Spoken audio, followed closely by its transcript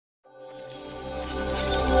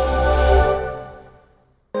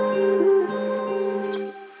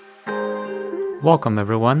Welcome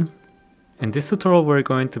everyone! In this tutorial we're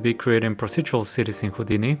going to be creating procedural cities in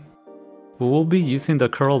Houdini. We will be using the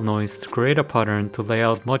curl noise to create a pattern to lay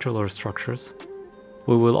out modular structures.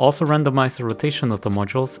 We will also randomize the rotation of the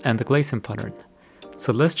modules and the glazing pattern.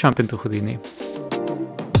 So let's jump into Houdini.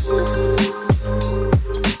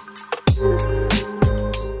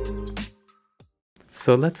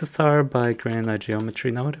 So let's start by creating a geometry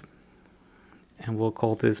node, and we'll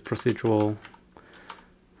call this procedural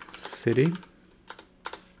city.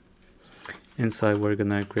 Inside we're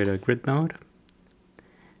gonna create a grid node,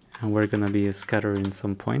 and we're gonna be scattering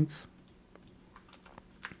some points.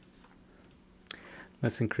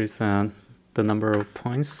 Let's increase the number of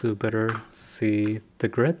points to better see the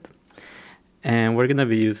grid. And we're gonna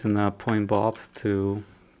be using a point bob to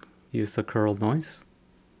use the curl noise.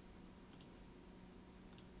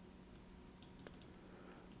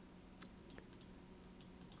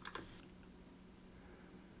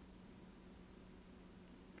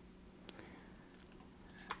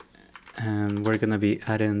 And we're gonna be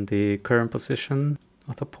adding the current position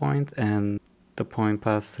of the point and the point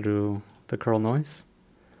passed through the curl noise.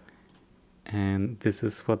 And this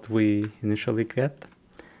is what we initially get.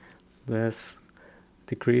 Let's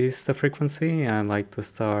decrease the frequency. I like to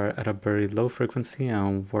start at a very low frequency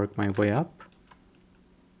and work my way up.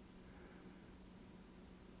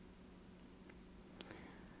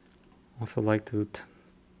 Also like to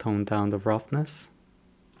tone down the roughness.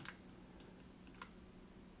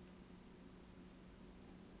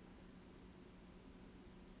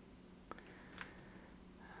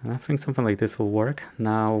 And I think something like this will work.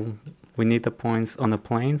 Now we need the points on the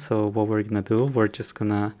plane, so what we're gonna do, we're just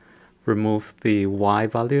gonna remove the Y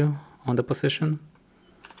value on the position.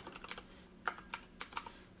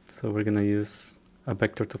 So we're gonna use a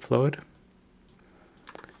vector to float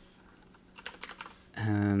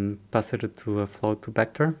and pass it to a float to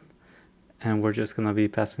vector. And we're just gonna be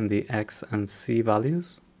passing the X and C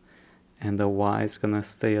values, and the Y is gonna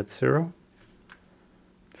stay at 0.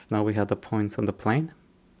 So now we have the points on the plane.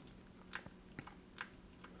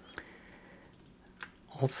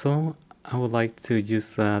 Also, I would like to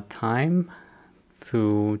use the time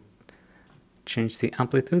to change the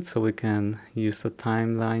amplitude, so we can use the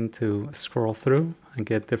timeline to scroll through and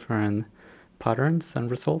get different patterns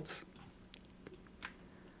and results.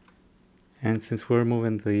 And since we're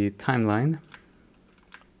moving the timeline,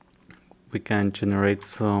 we can generate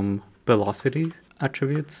some velocity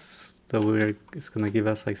attributes that it's going to give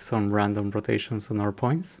us like some random rotations on our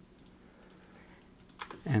points.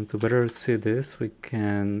 And to better see this, we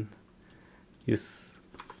can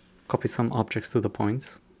copy some objects to the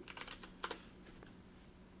points.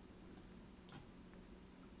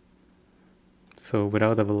 So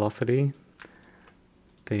without the velocity,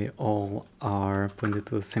 they all are pointed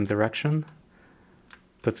to the same direction.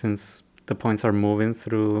 But since the points are moving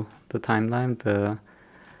through the timeline, the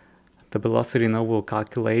velocity node will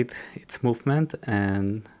calculate its movement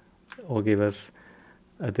and will give us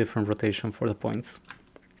a different rotation for the points.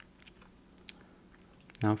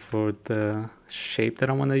 Now for the shape that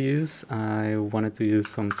I want to use, I wanted to use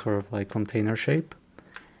some sort of like container shape.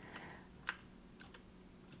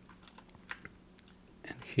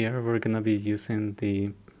 And here we're going to be using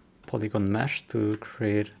the polygon mesh to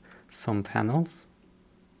create some panels.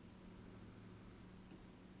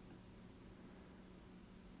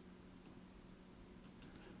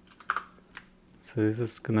 So this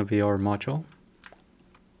is going to be our module.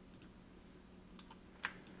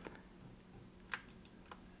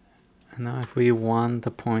 And now if we want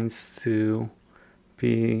the points to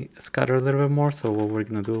be scattered a little bit more, so what we're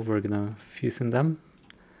going to do, we're going to fuse in them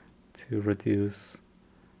to reduce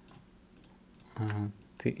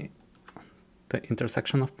the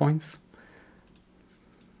intersection of points.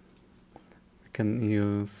 We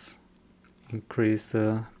can increase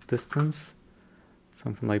the distance,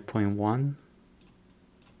 something like 0.1.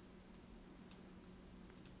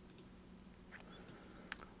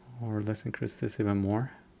 Or let's increase this even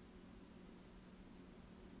more.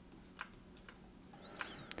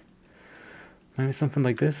 Maybe something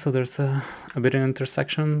like this, so there's a bit of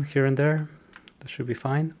intersection here and there. That should be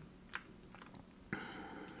fine.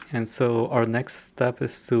 And so our next step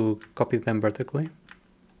is to copy them vertically.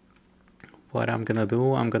 What I'm gonna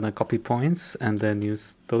do, I'm gonna copy points and then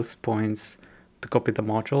use those points to copy the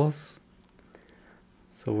modules.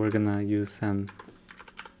 So we're gonna use an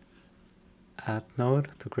add node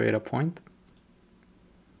to create a point.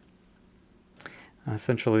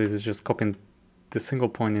 Essentially, this is just copying the single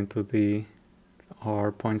point into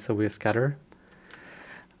our points that we scatter.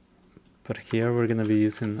 But here we're going to be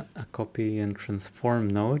using a copy and transform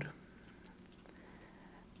node.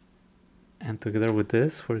 And together with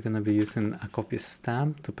this, we're going to be using a copy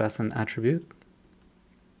stamp to pass an attribute.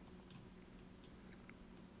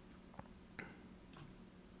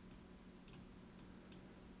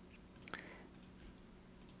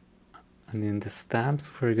 And in the stamps,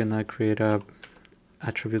 we're going to create a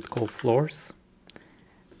attribute called floors.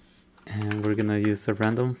 And we're going to use the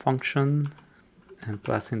random function and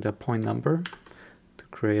pass in the point number to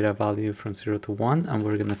create a value from 0 to 1. And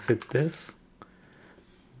we're going to fit this,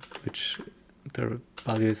 which the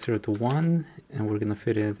value is 0 to 1, and we're going to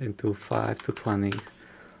fit it into 5 to 20.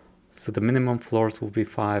 So the minimum floors will be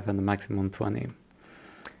 5 and the maximum 20.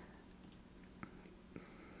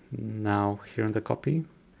 Now here in the copy,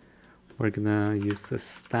 we're going to use the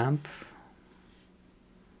stamp.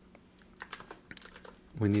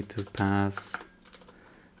 We need to pass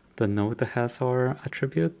the node that has our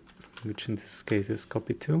attribute, which in this case is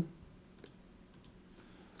copy2.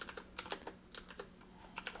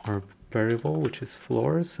 Our variable, which is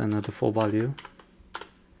floors, and a default value.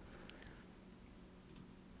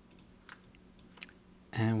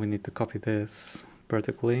 And we need to copy this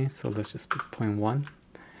vertically, so let's just put 0.1.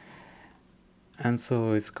 And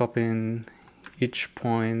so it's copying each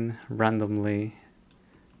point randomly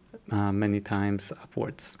many times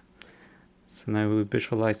upwards. So now we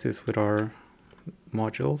visualize this with our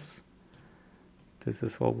modules. This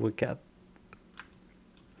is what we get.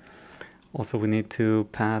 Also, we need to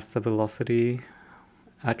pass the velocity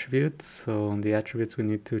attribute. So on the attributes, we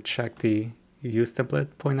need to check the use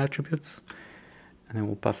template point attributes, and then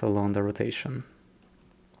we'll pass along the rotation.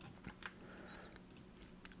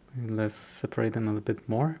 And let's separate them a little bit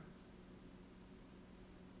more.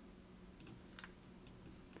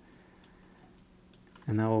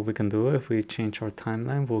 And now what we can do, if we change our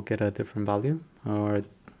timeline, we'll get a different value or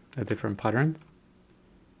a different pattern.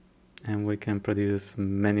 And we can produce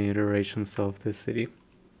many iterations of this city.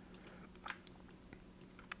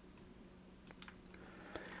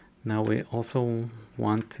 Now we also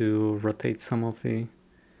want to rotate some of the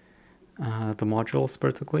modules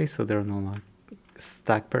vertically, so they're not like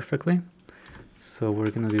stacked perfectly. So we're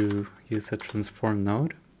gonna use a transform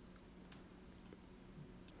node.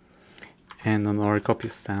 And on our copy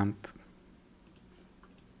stamp,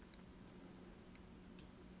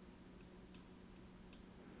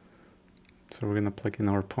 so we're going to plug in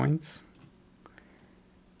our points.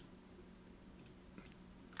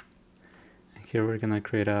 And here we're going to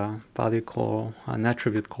create a value called, an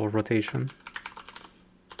attribute called rotation.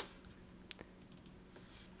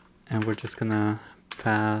 And we're just going to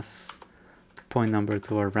pass the point number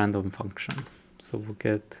to our random function. So we'll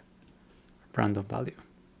get a random value.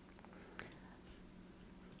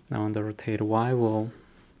 Now on the rotate Y, we'll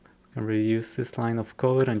reuse this line of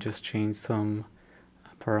code and just change some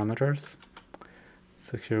parameters.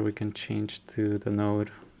 So here we can change to the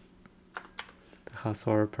node that has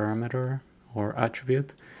our parameter or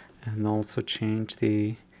attribute, and also change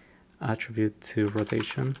the attribute to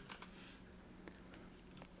rotation.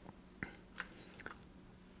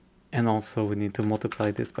 And also we need to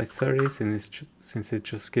multiply this by 30 since it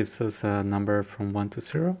just gives us a number from 1 to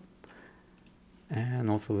 0. And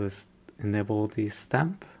also let's enable the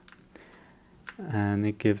stamp, and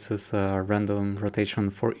it gives us a random rotation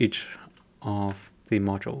for each of the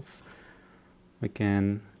modules. We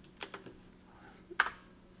can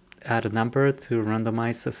add a number to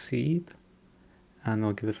randomize a seed, and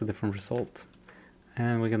it'll give us a different result.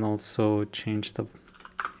 And we can also change the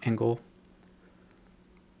angle,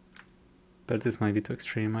 but this might be too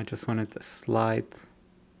extreme. I just wanted a slight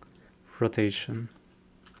rotation.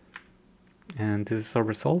 And this is our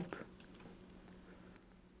result.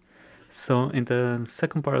 So in the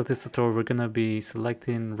second part of this tutorial, we're going to be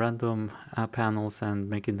selecting random panels and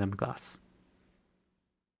making them glass.